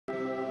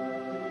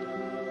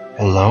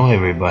Hello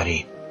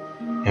everybody,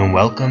 and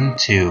welcome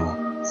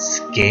to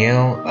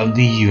Scale of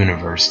the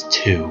Universe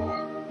 2.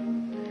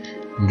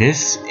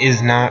 This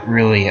is not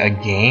really a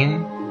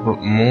game, but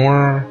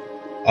more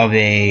of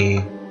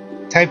a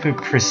type of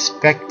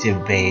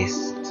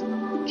perspective-based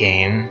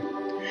game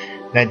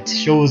that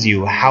shows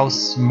you how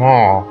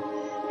small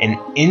and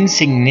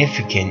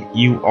insignificant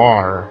you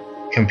are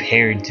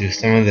compared to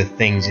some of the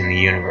things in the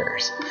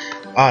universe.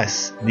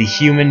 Us, the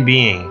human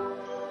being.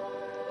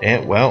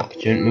 Well, I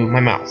shouldn't move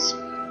my mouse.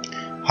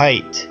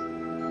 Height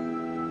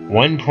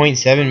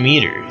 1.7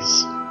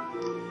 meters.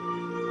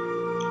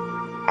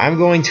 I'm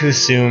going to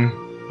assume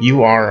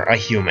you are a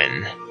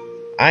human.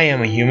 I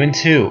am a human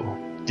too.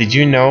 Did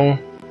you know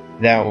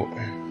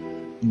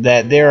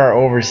that there are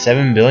over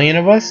 7 billion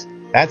of us?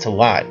 That's a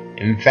lot.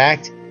 In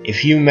fact,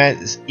 if you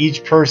met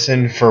each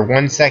person for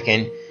 1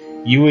 second,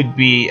 you would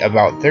be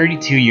about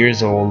 32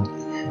 years old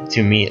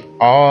to meet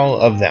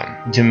all of them.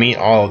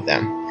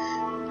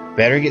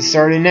 Better get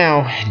started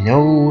now.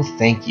 No,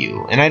 thank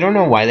you. And I don't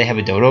know why they have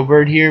a dodo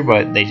bird here,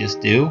 but they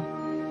just do.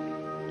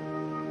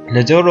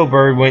 The dodo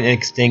bird went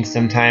extinct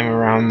sometime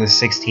around the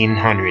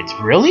 1600s.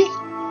 Really?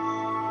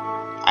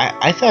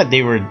 I thought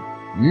they were...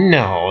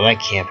 No, that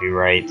can't be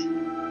right.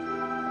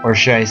 Or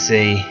should I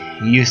say,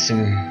 used to...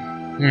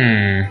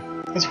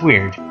 That's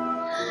weird.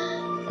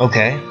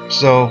 Okay,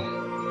 so...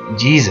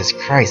 Jesus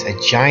Christ, a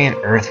giant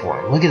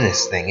earthworm. Look at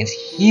this thing. It's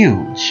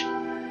huge.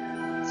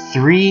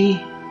 3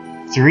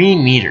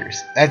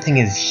 meters. That thing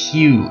is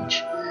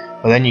huge.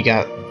 Well, then you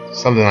got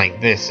something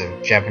like this,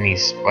 a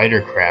Japanese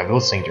spider crab.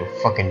 Those things are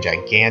fucking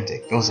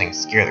gigantic. Those things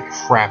scare the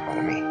crap out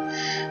of me.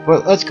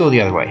 But let's go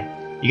the other way.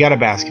 You got a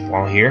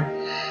basketball here.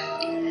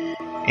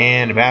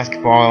 And a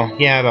basketball,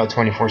 yeah, about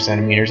 24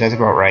 centimeters. That's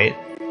about right.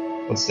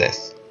 What's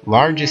this?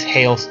 Largest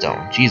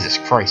hailstone. Jesus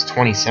Christ,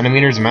 20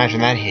 centimeters? Imagine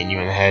that hitting you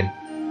in the head.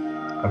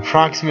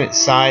 Approximate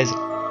size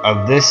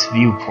of this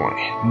viewpoint.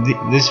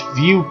 This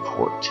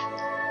viewport.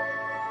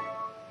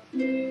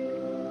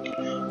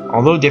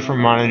 Although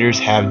different monitors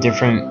have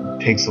different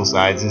pixel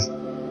sizes.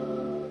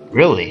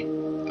 Really?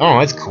 Oh,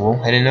 that's cool.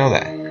 I didn't know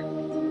that.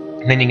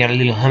 And then you got a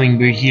little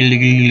hummingbird here.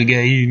 Look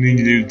at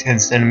little 10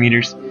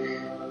 centimeters.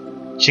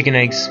 Chicken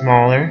egg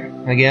smaller,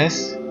 I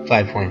guess.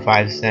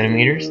 5.5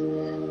 centimeters.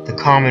 The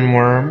common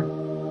worm.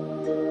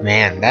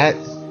 Man, that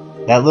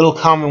little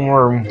common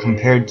worm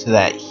compared to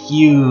that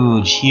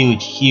huge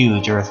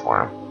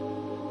earthworm.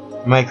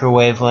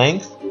 Microwave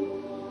length.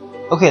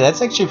 Okay,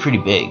 that's actually pretty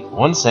big.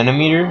 1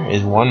 centimeter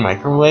is 1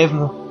 microwave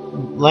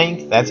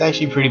length. That's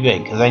actually pretty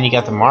big, because then you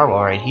got the marble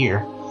right here,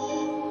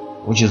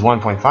 which is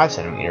 1.5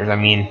 centimeters. I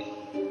mean,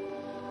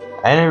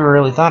 I never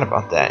really thought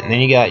about that. And then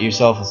you got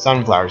yourself a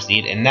sunflower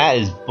seed, and that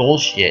is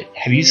bullshit.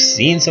 Have you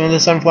seen some of the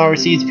sunflower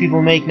seeds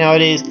people make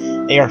nowadays?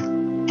 They are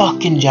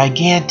fucking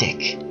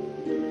gigantic.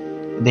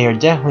 They are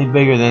definitely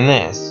bigger than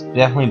this.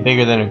 Definitely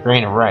bigger than a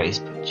grain of rice.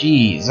 But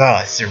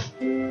Jesus,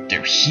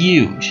 they're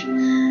huge.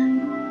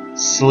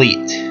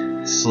 Sleet.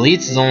 Sleet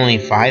is only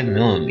 5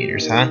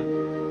 millimeters, huh?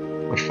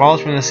 Which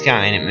falls from the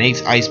sky and it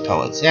makes ice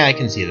pellets. Yeah, I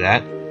can see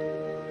that.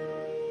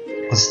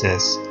 What's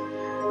this?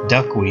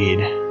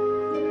 Duckweed.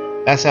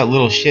 That's that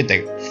little shit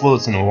that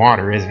floats in the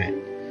water, isn't it?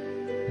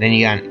 Then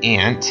you got an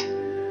ant.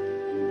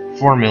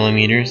 4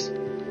 millimeters.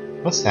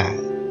 What's that?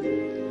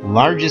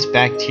 Largest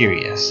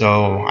bacteria.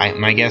 So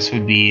my guess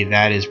would be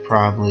that is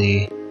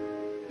probably...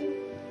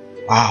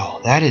 Wow,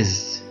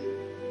 that's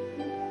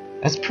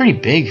pretty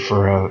big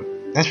for a...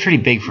 That's pretty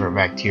big for a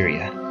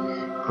bacteria.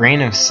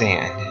 Grain of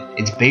sand.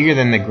 It's bigger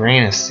than the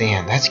grain of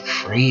sand. That's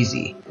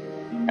crazy.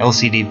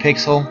 LCD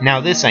pixel.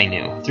 Now this I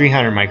knew.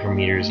 300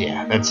 micrometers.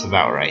 Yeah, that's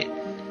about right.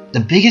 The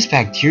biggest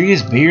bacteria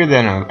is bigger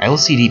than a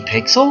LCD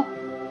pixel?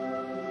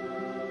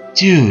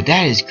 Dude,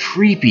 that is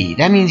creepy.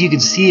 That means you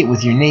could see it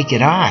with your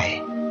naked eye.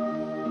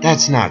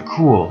 That's not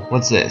cool.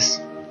 What's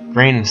this?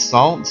 Grain of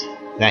salt.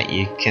 That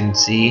you can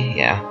see.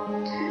 Yeah.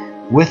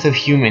 Width of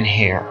human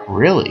hair.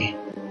 Really?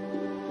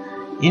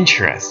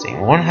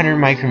 Interesting. 100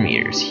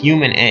 micrometers.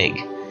 Human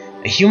egg.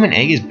 A human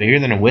egg is bigger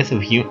than a width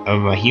of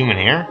a human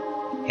hair?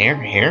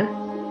 Hair?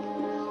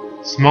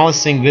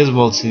 Smallest thing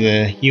visible to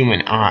the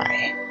human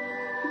eye.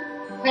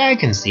 Yeah, I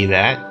can see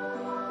that.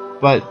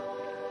 But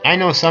I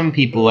know some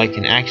people that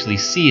can actually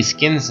see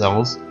skin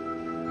cells.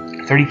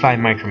 35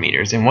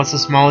 micrometers. And what's the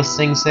smallest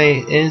thing say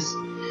is?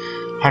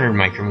 100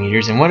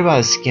 micrometers. And what about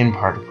a skin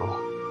particle?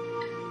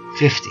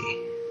 50.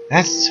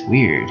 That's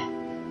weird.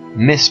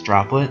 Mist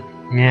droplet.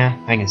 Yeah,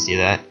 I can see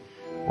that.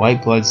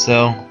 White blood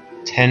cell,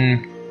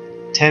 10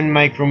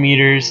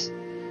 micrometers.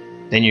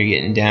 Then you're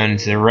getting down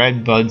into the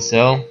red blood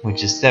cell,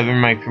 which is 7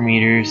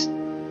 micrometers.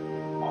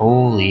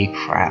 Holy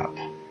crap.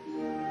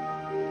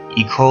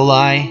 E.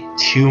 coli,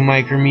 2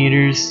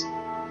 micrometers.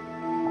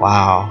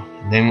 Wow.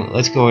 Then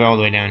let's go all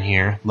the way down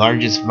here.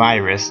 Largest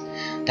virus.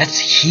 That's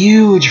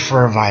huge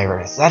for a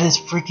virus. That is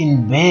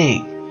freaking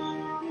big.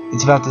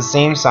 It's about the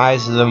same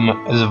size as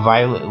a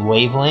violet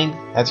wavelength.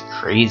 That's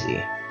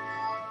crazy.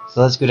 So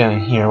let's go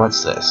down here.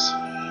 What's this?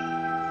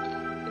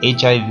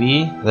 HIV,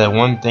 the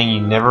one thing you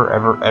never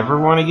ever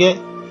want to get.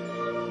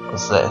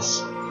 What's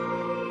this?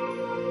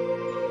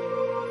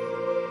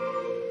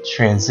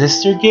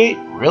 Transistor gate?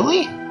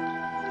 Really?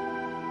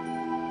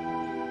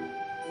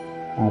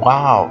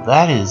 Wow,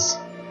 that is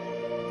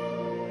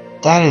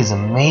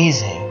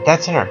amazing.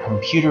 That's in our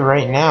computer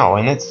right now,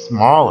 and it's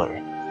smaller.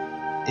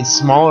 It's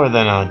smaller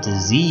than a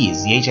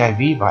disease, the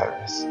HIV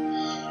virus.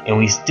 And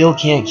we still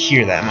can't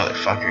cure that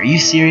motherfucker. Are you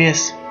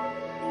serious?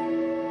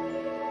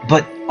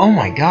 But, oh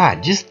my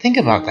god, just think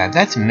about that.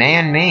 That's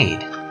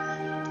man-made.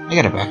 I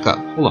gotta back up.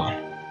 Hold on.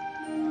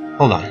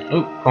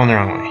 Oh, going the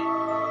wrong way.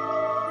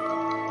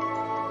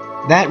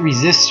 That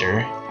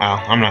resistor... Oh,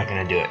 I'm not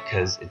gonna do it,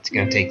 because it's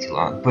gonna take too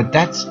long. But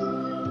that's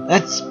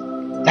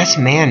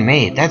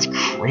man-made. That's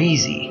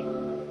crazy.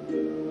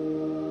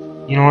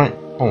 You know what?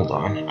 Hold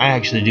on. I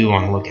actually do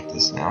want to look at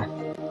this now.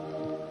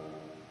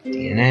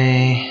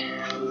 DNA.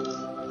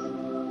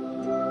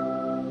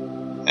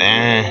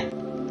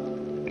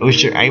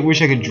 I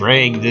wish I could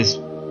drag this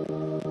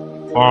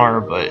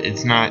far, but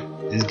it's not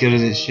as good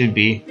as it should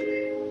be.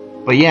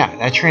 But yeah,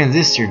 that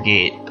transistor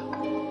gate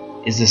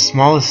is the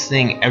smallest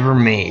thing ever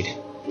made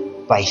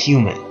by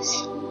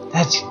humans.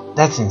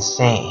 That's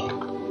insane.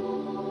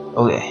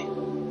 Okay,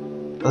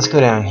 let's go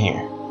down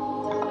here.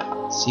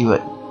 See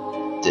what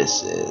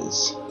this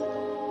is.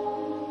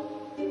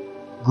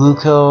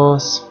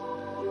 Glucose,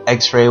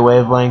 X-ray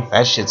wavelength.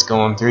 That shit's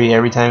going through you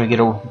every time you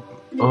get a...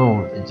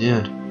 Oh,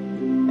 dude.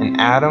 An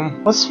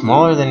atom? What's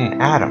smaller than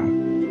an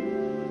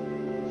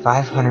atom?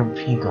 500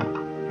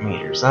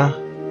 picometers, huh?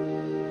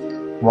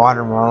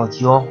 Water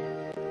molecule.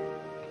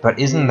 But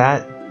isn't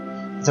that...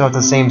 It's about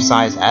the same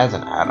size as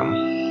an atom.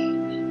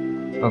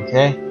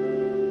 Okay.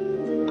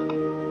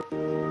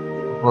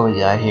 What we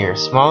got here?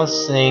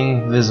 Smallest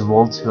thing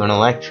visible to an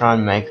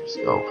electron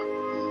microscope.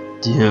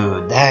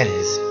 Dude, that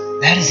is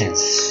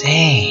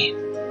insane.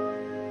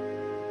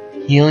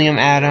 Helium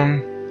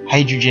atom,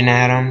 hydrogen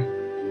atom.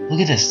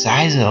 Look at the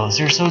size of those.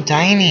 They're so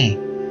tiny.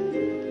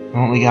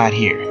 What we got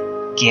here?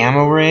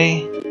 Gamma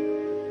ray.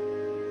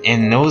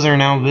 And those are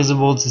now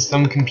visible to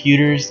some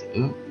computers.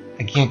 Ooh,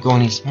 I can't go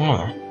any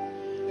smaller.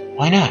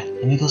 Why not?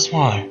 Let me go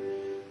smaller.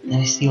 Let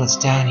me see what's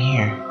down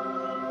here.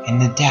 In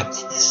the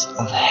depths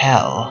of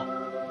hell.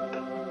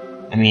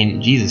 I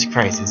mean, Jesus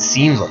Christ, it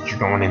seems like you're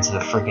going into the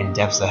freaking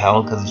depths of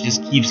hell because it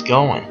just keeps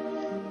going.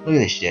 Look at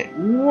this shit.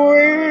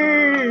 Whoa,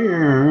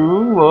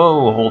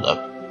 hold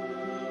up.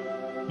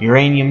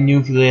 Uranium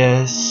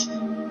nucleus.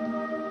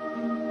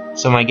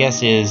 So my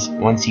guess is,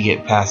 once you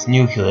get past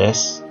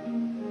nucleus,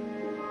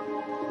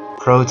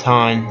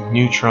 proton,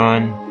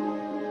 neutron,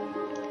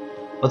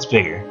 what's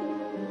bigger?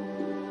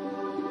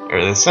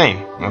 They're the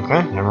same.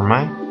 Okay, never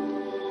mind.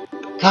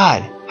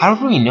 God, how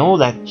do we know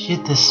that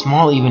shit this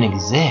small even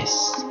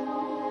exists?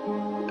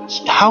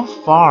 How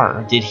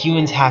far did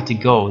humans have to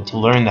go to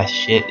learn that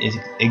shit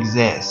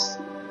exists?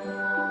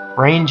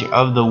 Range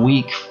of the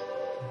weak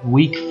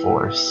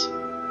force.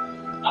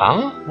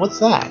 Huh? What's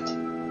that?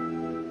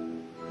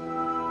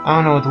 I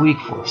don't know what the weak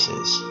force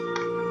is.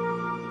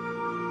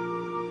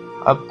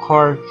 Up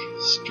quark,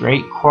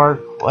 straight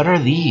quark. What are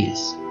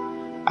these?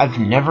 I've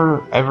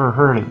never ever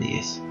heard of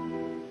these.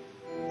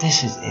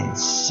 This is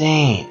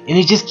insane. And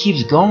it just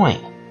keeps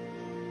going.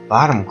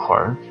 Bottom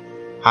quark,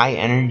 high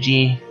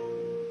energy.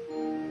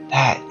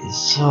 That is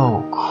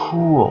so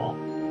cool.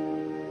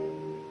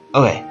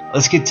 Okay,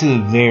 let's get to the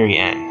very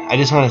end. I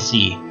just want to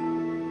see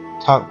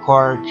top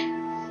quark,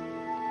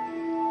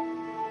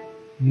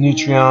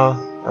 neutron,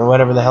 or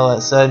whatever the hell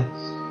that said.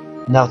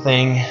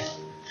 Nothing,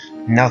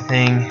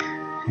 nothing,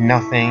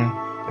 nothing.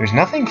 There's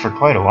nothing for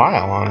quite a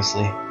while,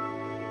 honestly.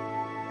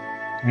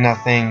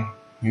 Nothing,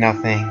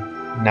 nothing,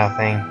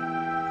 nothing.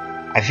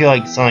 I feel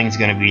like something's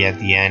gonna be at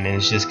the end, and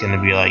it's just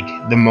gonna be like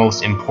the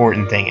most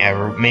important thing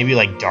ever. Maybe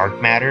like dark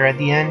matter at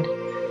the end,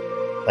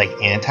 like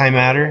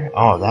antimatter.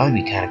 Oh, that would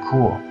be kind of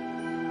cool.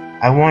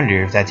 I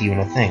wonder if that's even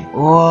a thing.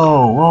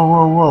 Whoa, whoa,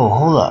 whoa, whoa!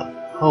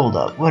 Hold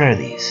up! What are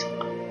these?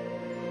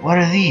 What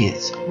are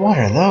these? What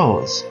are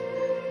those?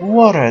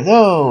 What are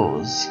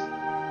those?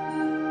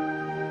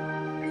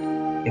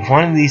 If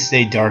one of these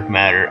say dark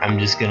matter, I'm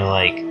just gonna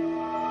like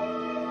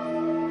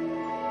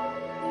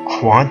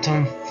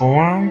quantum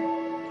form.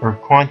 Or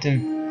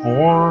quantum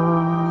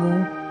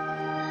form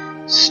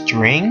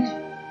string?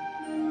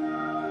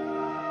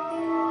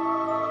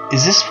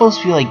 Is this supposed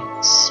to be like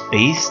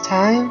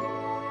space-time?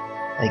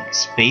 Like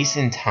space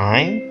and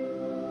time?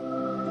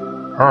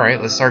 Alright,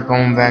 let's start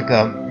going back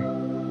up.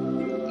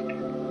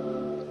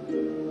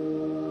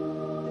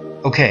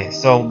 Okay,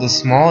 so the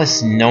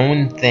smallest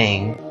known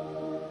thing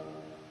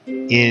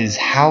is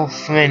how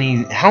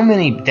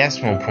many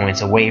decimal points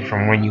away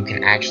from when you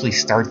can actually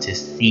start to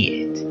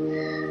see it.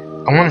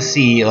 I want to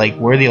see like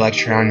where the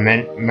electron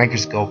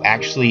microscope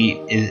actually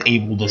is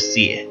able to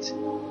see it.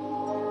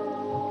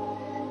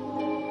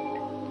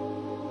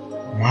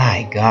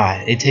 My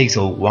God, it takes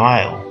a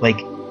while. Like,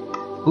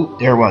 ooh,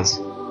 there it was.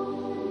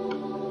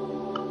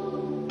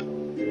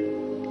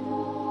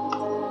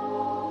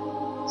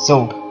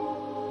 So,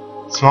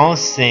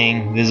 smallest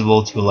thing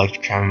visible to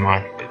electron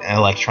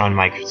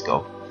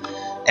microscope.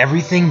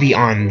 Everything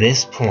beyond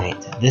this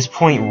point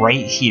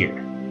right here,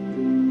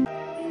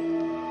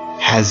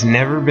 has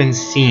never been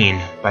seen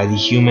by the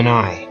human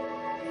eye.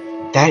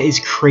 That is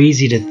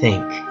crazy to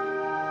think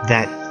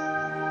that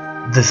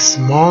the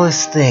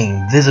smallest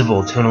thing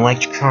visible to an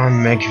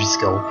electron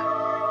microscope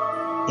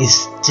is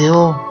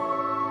still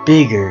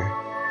bigger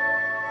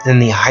than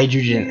the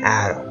hydrogen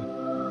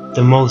atom,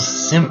 the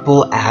most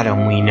simple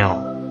atom we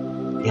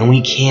know, and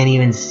we can't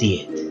even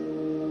see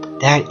it.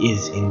 That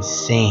is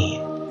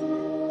insane.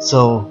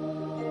 So,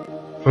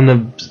 from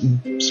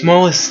the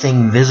smallest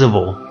thing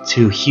visible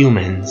to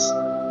humans,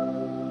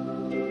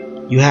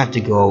 you have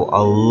to go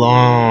a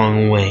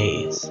long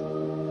ways.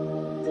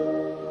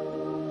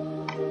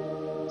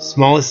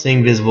 Smallest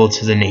thing visible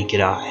to the naked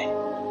eye.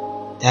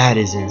 That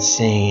is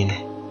insane.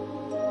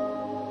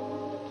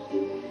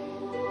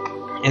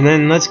 And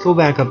then let's go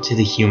back up to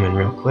the human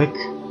real quick.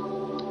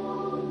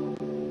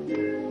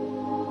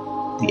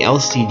 The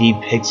LCD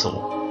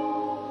pixel.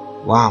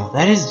 Wow,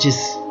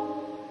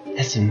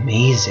 that's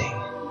amazing.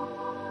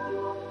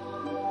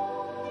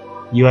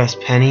 US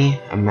penny,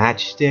 a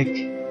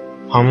matchstick,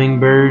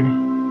 hummingbird,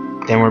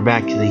 then we're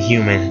back to the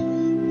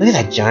human. Look at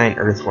that giant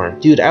earthworm.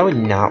 Dude, I would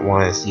not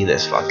want to see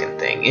this fucking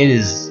thing. It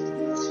is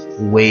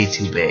way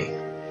too big.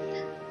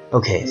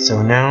 Okay,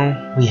 so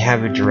now we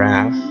have a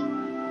giraffe.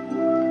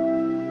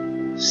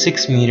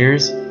 6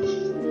 meters.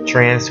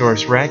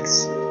 Tyrannosaurus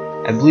Rex.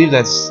 I believe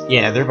that's,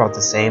 yeah, they're about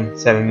the same.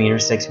 7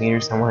 meters, 6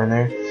 meters, somewhere in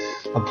there.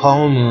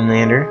 Apollo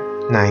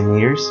Moonlander, 9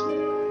 meters.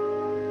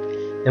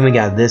 Then we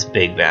got this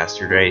big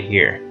bastard right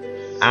here.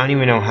 I don't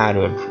even know how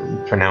to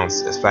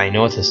pronounce this, but I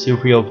know it's a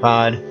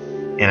suprapod,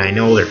 and I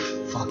know they're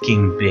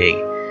fucking big.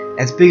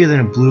 That's bigger than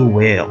a blue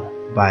whale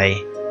by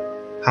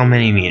how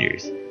many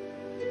meters?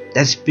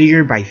 That's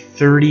bigger by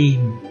 30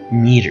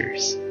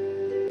 meters.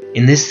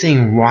 And this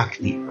thing rocked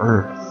the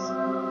earth.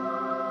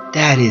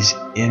 That is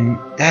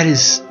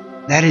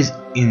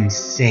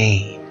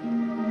insane.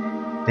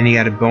 Then you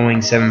got a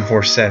Boeing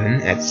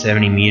 747 at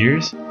 70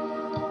 meters.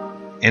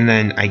 And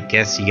then I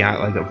guess you got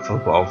like a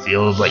football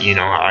field, but you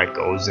know how it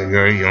goes. They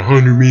go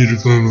 100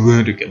 meters on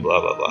Atlantic and blah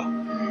blah blah.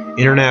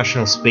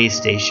 International Space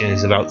Station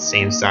is about the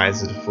same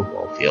size as a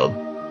football field.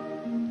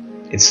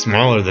 It's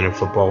smaller than a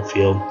football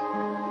field.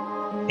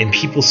 And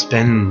people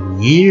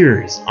spend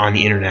years on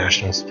the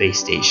International Space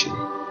Station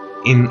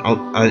in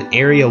an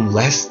area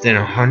less than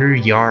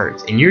 100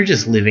 yards. And you're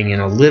just living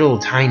in a little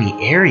tiny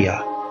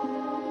area.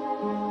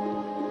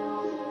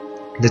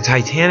 The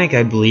Titanic,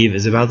 I believe,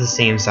 is about the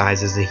same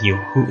size as the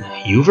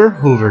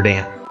Hoover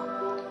Dam.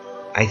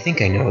 I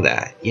think I know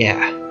that.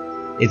 Yeah.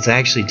 It's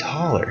actually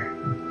taller.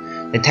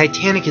 The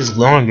Titanic is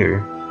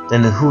longer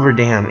than the Hoover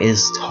Dam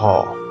is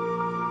tall.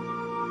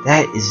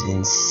 That is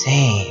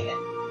insane.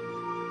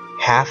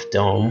 Half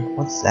Dome?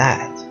 What's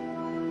that?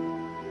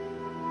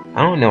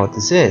 I don't know what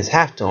this is.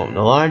 Half Dome.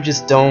 The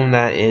largest dome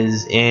that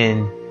is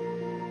in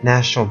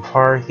National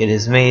Park. It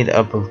is made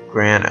up of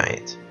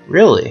granite.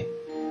 Really?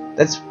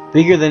 That's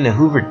bigger than the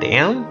Hoover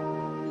Dam?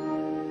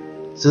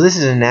 So this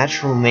is a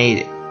natural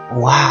made.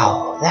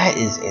 Wow, that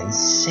is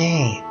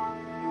insane.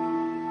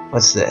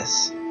 What's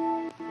this?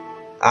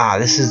 Ah,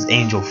 this is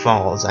Angel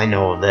Falls. I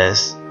know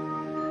this.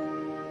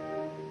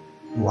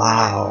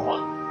 Wow.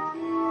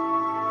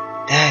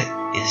 That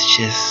is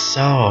just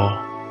so.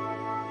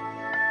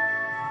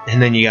 And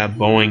then you got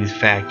Boeing's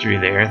factory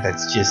there.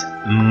 That's just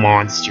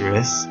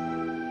monstrous.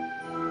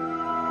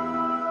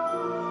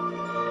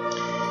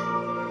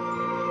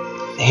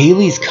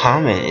 Halley's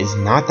Comet is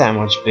not that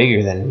much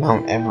bigger than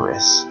Mount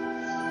Everest.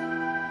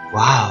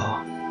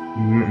 Wow.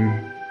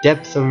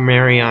 Depth of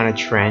Mariana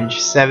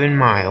Trench, 7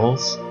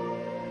 miles.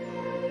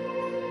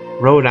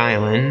 Rhode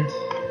Island.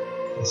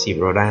 I see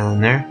Rhode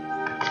Island there.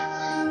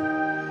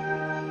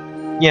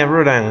 Yeah,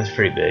 Rhode Island's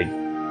pretty big.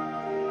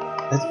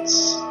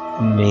 That's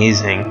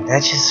amazing.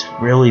 That just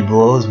really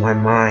blows my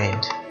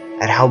mind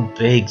at how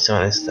big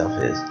some of this stuff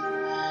is.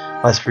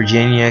 West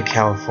Virginia,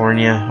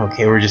 California.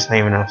 Okay, we're just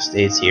naming off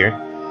states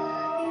here.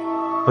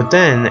 But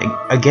then,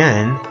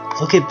 again,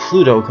 look at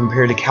Pluto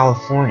compared to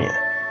California.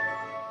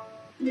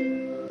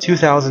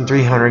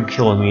 2,300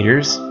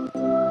 kilometers.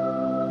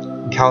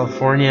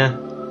 California,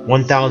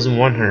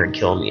 1,100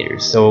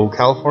 kilometers. So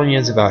California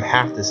is about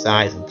half the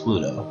size of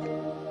Pluto.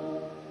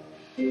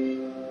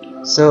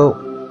 So,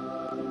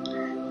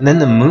 and then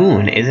the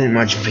moon isn't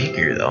much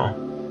bigger though.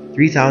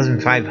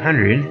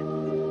 3,500.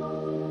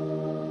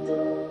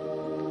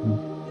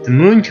 The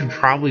moon could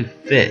probably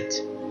fit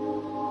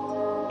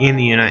in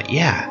the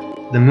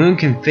the moon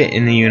can fit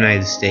in the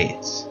United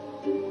States.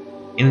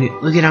 And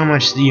look at how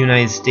much the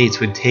United States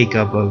would take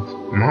up of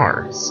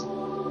Mars.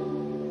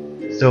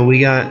 So we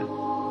got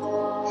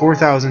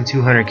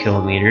 4,200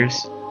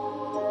 kilometers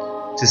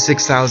to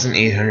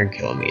 6,800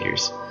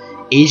 kilometers.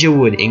 Asia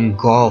would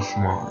engulf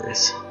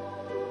Mars.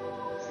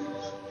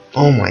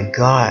 Oh my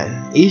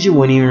god. Asia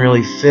wouldn't even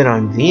really fit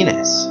on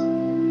Venus.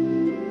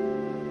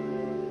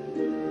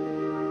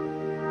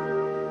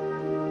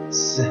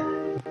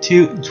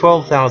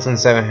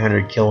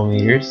 12,700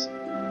 kilometers.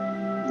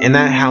 And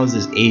that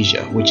houses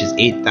Asia, which is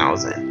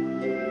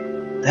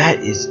 8,000. That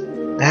is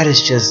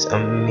just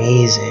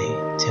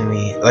amazing to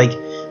me. Like,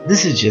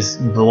 This is just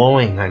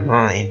blowing my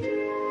mind.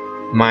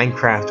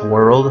 Minecraft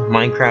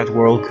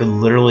World could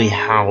literally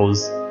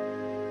house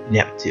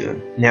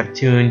Neptune,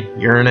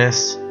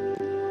 Uranus.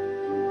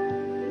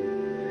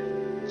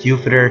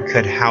 Jupiter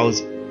could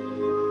house...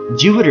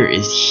 Jupiter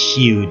is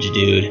huge,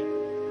 dude.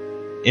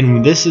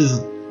 And this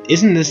is...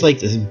 Isn't this like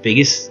the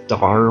biggest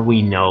star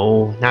we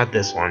know? Not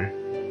this one.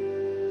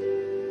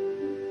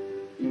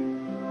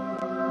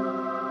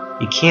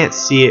 You can't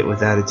see it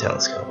without a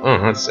telescope. Oh,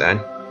 that's sad.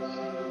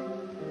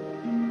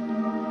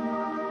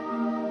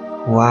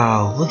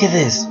 Wow, look at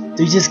this.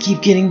 They just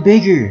keep getting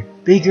bigger.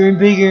 Bigger and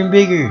bigger and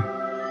bigger.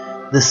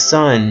 The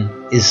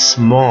sun is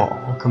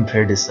small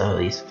compared to some of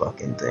these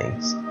fucking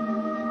things.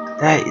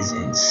 That is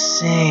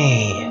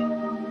insane.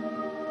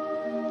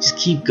 Just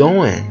keep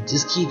going.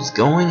 Just keeps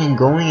going and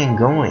going and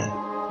going.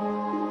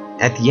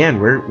 At the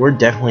end, we're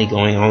definitely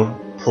going on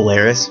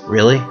Polaris,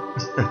 really.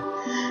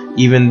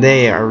 Even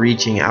they are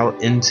reaching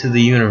out into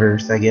the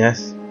universe, I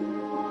guess.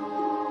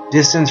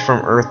 Distance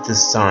from Earth to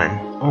Sun.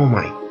 Oh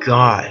my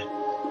god.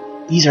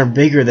 These are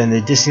bigger than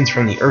the distance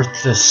from the Earth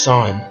to the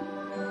Sun.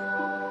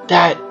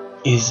 That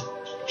is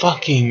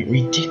fucking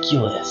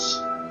ridiculous.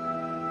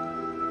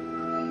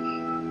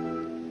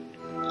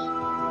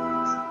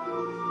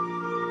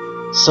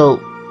 So,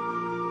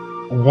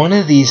 one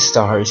of these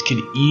stars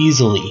could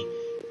easily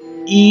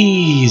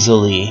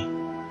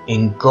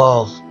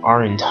engulf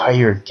our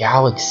entire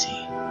galaxy.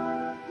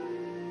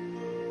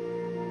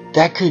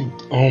 That could,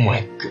 oh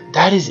my god,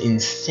 that is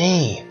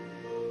insane.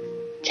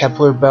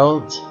 Kepler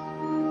belt.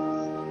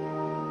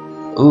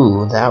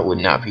 Ooh, that would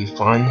not be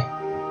fun.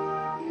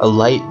 A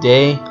light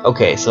day.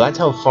 Okay, so that's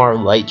how far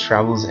light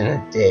travels in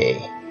a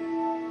day.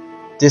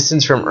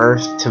 Distance from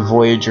Earth to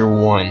Voyager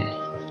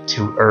 1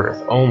 to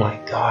Earth. Oh my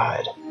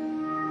god.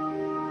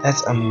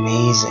 That's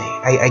amazing.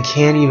 I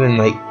can't even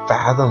like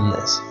fathom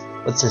this.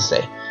 What's this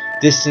say?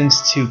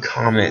 Distance to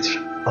comet.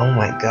 Oh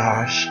my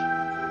gosh.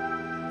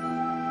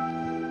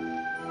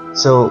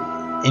 So,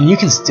 and you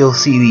can still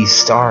see these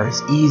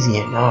stars easy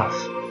enough.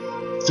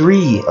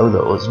 3 of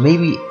those,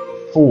 maybe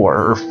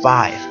 4 or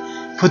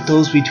 5. Put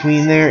those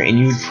between there and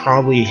you'd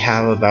probably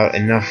have about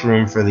enough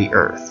room for the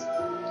Earth.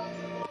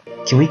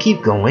 Can we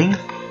keep going?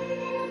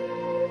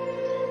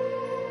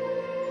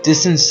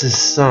 Distance to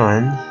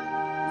Sun.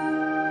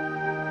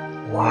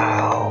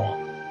 Wow.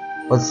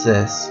 What's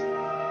this?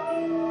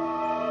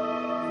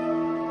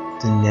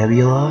 The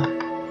nebula?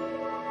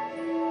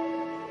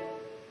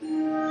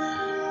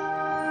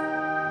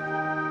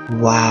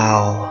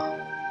 Wow.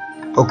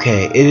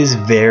 Okay, it is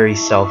very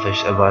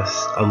selfish of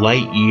us. A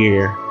light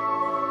year.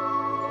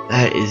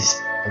 That is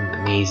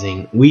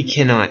amazing. We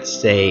cannot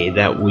say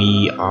that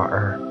we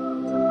are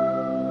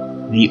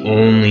the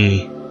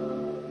only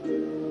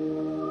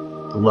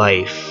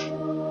life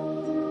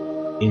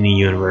in the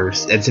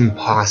universe. That's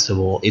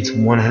impossible. It's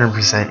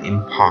 100%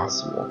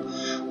 impossible.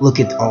 Look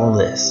at all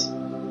this.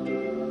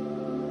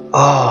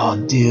 Oh,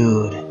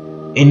 dude.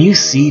 And you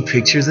see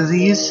pictures of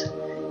these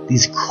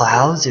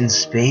clouds in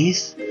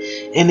space,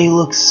 and they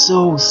look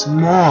so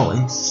small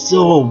and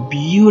so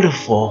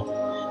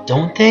beautiful,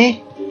 don't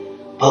they?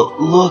 But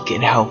look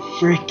at how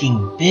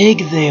freaking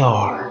big they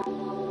are.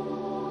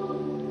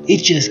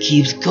 It just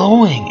keeps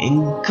going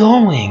and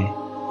going.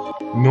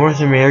 North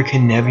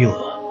American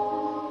Nebula.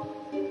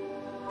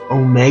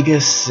 Omega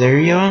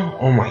Cereus?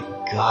 Oh my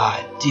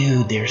god,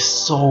 dude, they're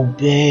so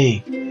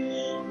big.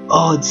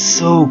 Oh, it's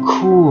so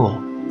cool.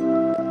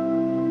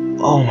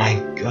 Oh my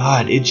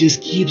god, it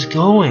just keeps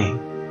going.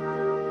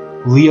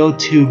 Leo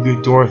 2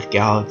 Dwarf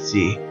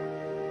Galaxy.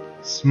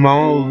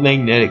 Small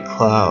magnetic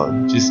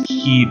cloud just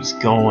keeps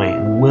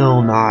going,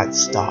 will not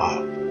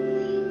stop.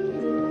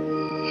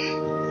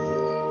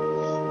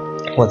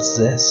 What's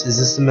this? Is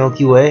this the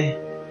Milky Way?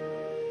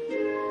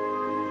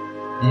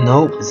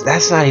 Nope,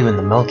 that's not even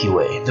the Milky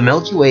Way. The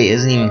Milky Way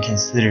isn't even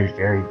considered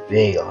very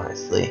big,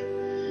 honestly.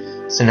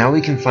 So now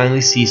we can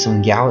finally see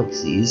some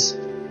galaxies.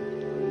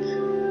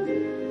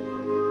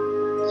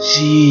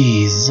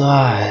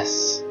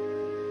 Jesus.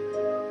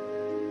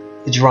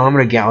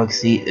 Andromeda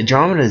Galaxy.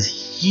 Andromeda is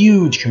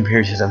huge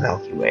compared to the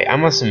Milky Way. I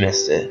must have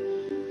missed it.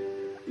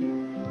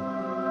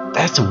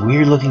 That's a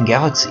weird looking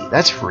galaxy.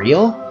 That's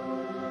real?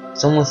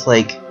 It's almost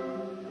like...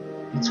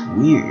 It's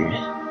weird.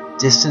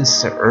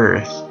 Distance to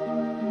Earth.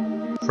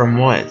 From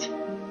what?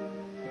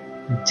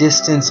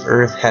 Distance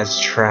Earth has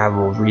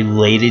traveled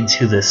related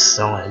to the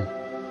Sun.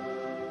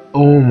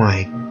 Oh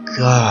my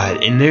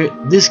god. And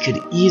this could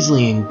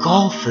easily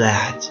engulf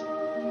that.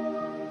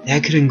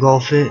 That could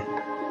engulf it.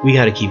 We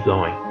gotta keep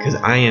going, because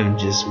I am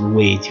just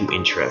way too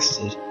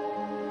interested.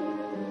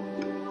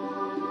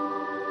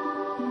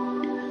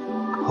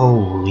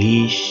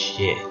 Holy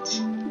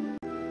shit.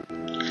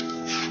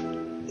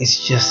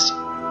 It's just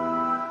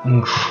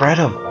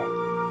incredible.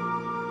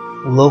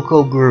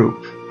 Local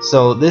group.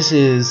 So this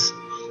is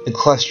the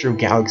cluster of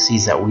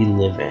galaxies that we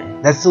live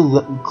in. That's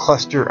the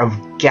cluster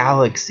of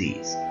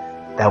galaxies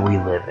that we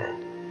live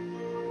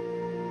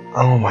in.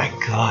 Oh my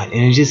god.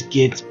 And it just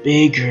gets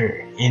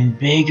bigger and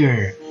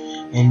bigger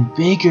and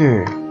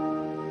bigger.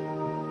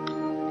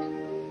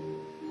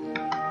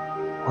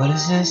 What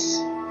is this?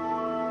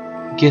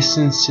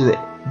 Distance to the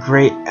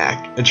Great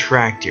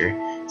Attractor.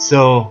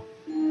 So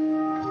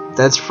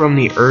that's from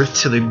the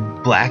Earth to the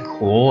black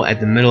hole at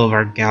the middle of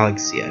our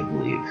galaxy, I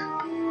believe.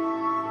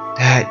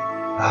 That,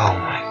 oh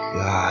my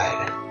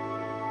god.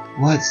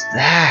 What's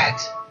that?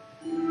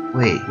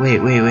 Wait,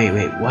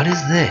 what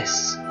is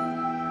this?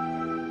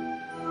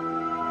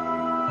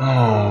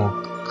 Oh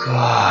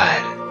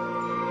god.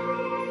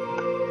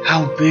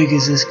 How big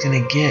is this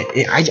gonna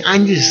get?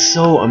 I'm just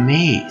so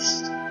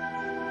amazed.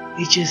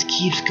 It just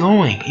keeps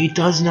going. It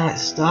does not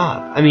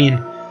stop. I mean,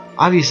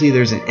 obviously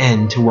there's an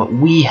end to what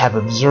we have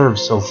observed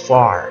so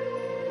far.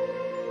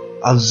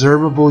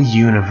 Observable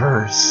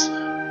universe.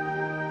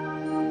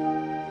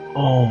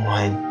 Oh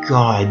my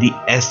god, the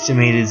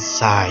estimated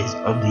size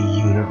of the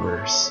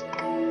universe.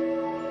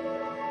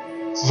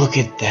 Look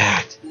at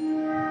that.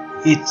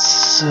 It's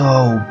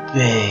so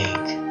big.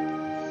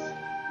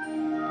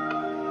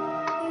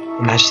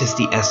 And that's just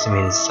the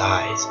estimated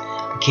size.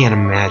 I can't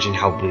imagine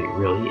how big it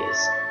really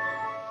is.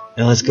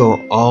 Now let's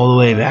go all the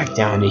way back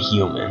down to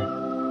human.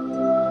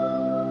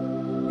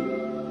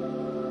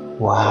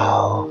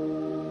 Wow.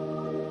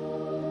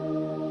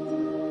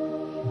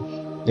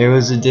 There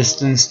was a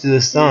distance to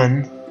the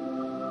sun.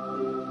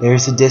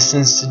 There's a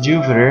distance to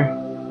Jupiter.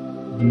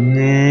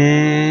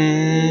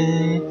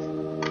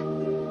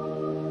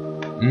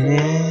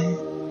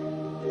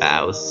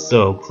 That was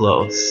so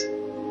close.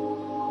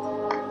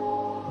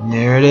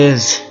 There it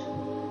is.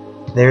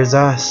 There's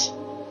us.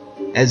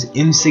 As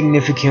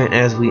insignificant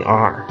as we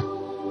are.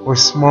 We're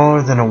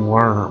smaller than a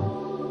worm.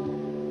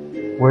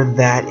 We're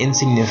that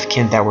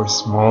insignificant that we're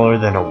smaller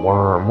than a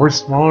worm. We're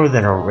smaller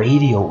than a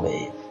radio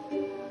wave.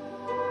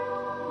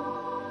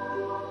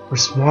 We're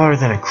smaller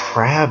than a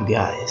crab,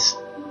 guys.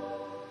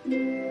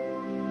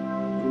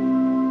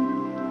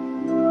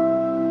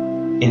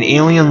 An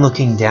alien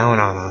looking down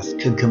on us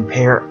could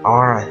compare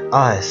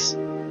us,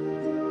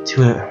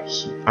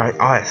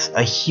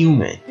 a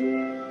human,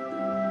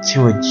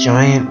 to a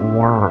giant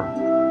worm,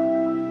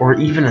 or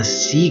even a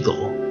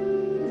seagull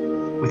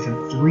with a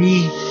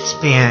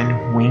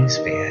 3-span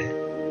wingspan.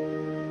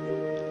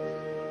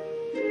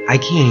 I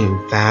can't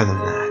even fathom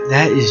that.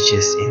 That is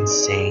just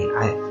insane.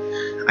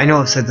 I know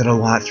I've said that a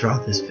lot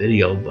throughout this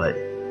video, but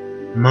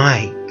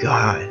my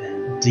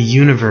god, the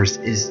universe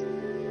is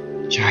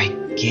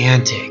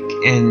gigantic,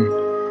 and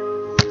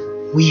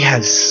we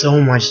have so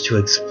much to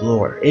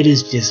explore. It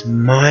is just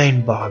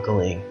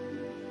mind-boggling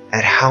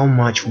at how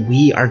much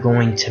we are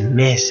going to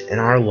miss in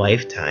our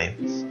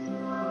lifetimes.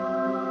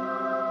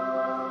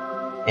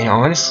 And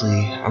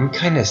honestly, I'm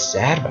kind of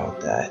sad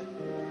about that.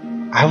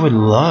 I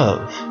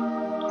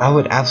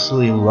would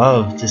absolutely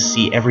love to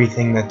see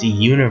everything that the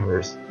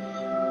universe,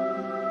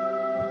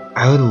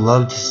 I would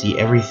love to see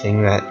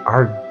everything that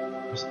our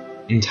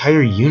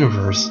entire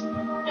universe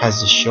has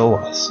to show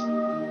us.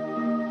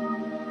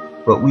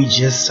 But we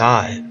just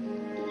saw it.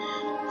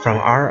 From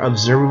our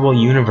observable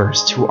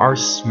universe to our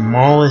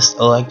smallest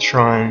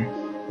electron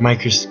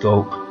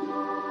microscope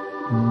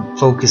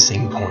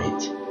focusing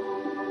point,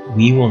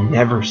 we will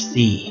never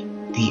see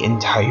the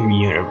entire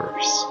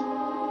universe.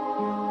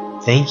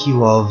 Thank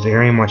you all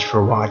very much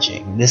for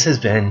watching. This has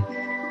been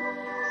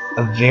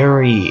a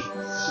very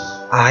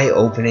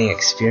eye-opening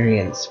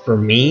experience for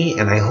me,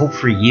 and I hope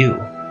for you,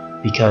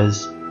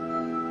 because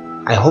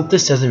I hope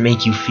this doesn't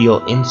make you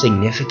feel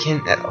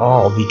insignificant at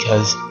all,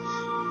 because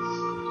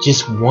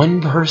just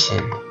one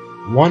person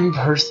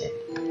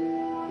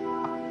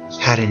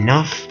had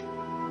enough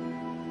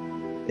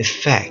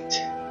effect.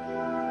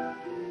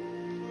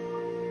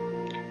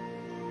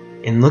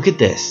 And look at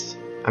this,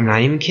 I'm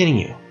not even kidding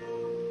you.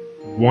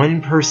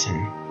 One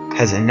person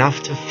has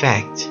enough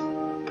effect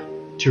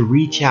to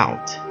reach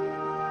out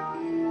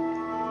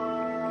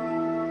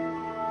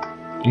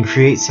and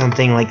create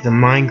something like the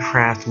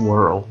Minecraft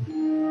world.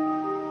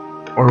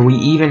 Or we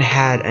even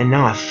had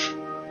enough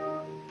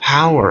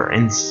power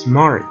and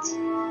smart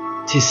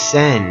to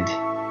send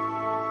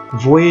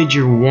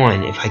Voyager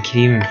 1, if I can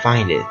even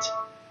find it,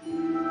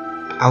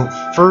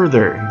 out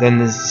further than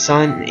the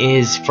sun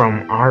is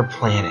from our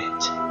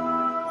planet.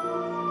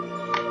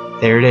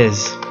 There it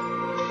is.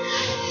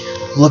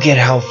 Look at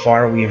how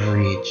far we have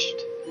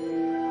reached.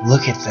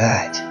 Look at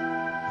that.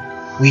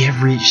 We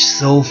have reached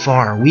so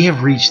far. We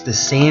have reached the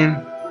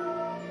same,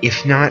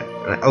 if not,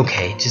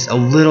 okay, just a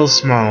little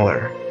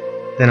smaller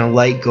than a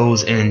light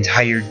goes an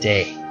entire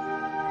day.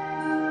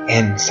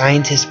 And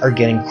scientists are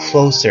getting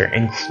closer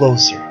and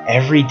closer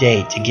every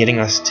day to getting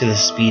us to the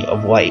speed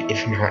of light,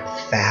 if not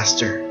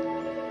faster.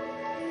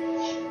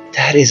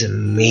 That is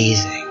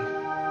amazing.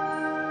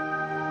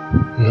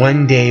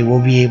 One day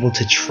we'll be able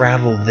to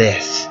travel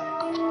this,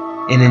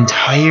 an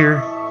entire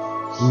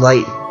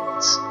light,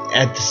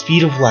 at the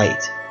speed of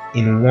light.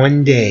 In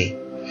one day,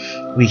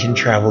 we can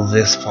travel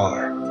this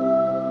far.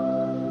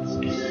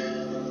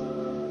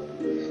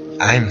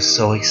 I'm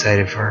so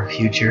excited for our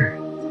future,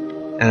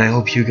 and I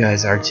hope you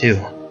guys are too.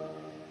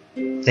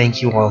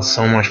 Thank you all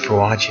so much for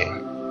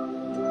watching.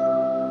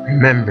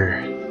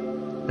 Remember,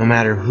 no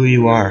matter who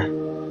you are,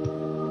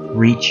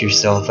 reach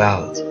yourself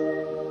out.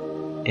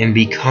 and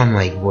become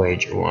like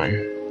Voyager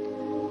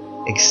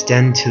 1.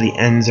 Extend to the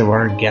ends of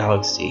our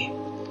galaxy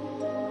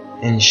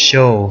and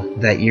show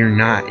that you're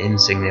not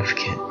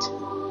insignificant.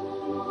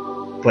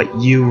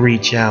 But you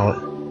reach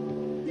out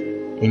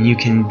and you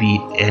can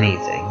beat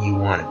anything you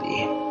want to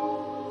be.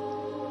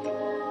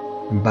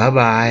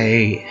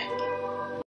 Bye-bye.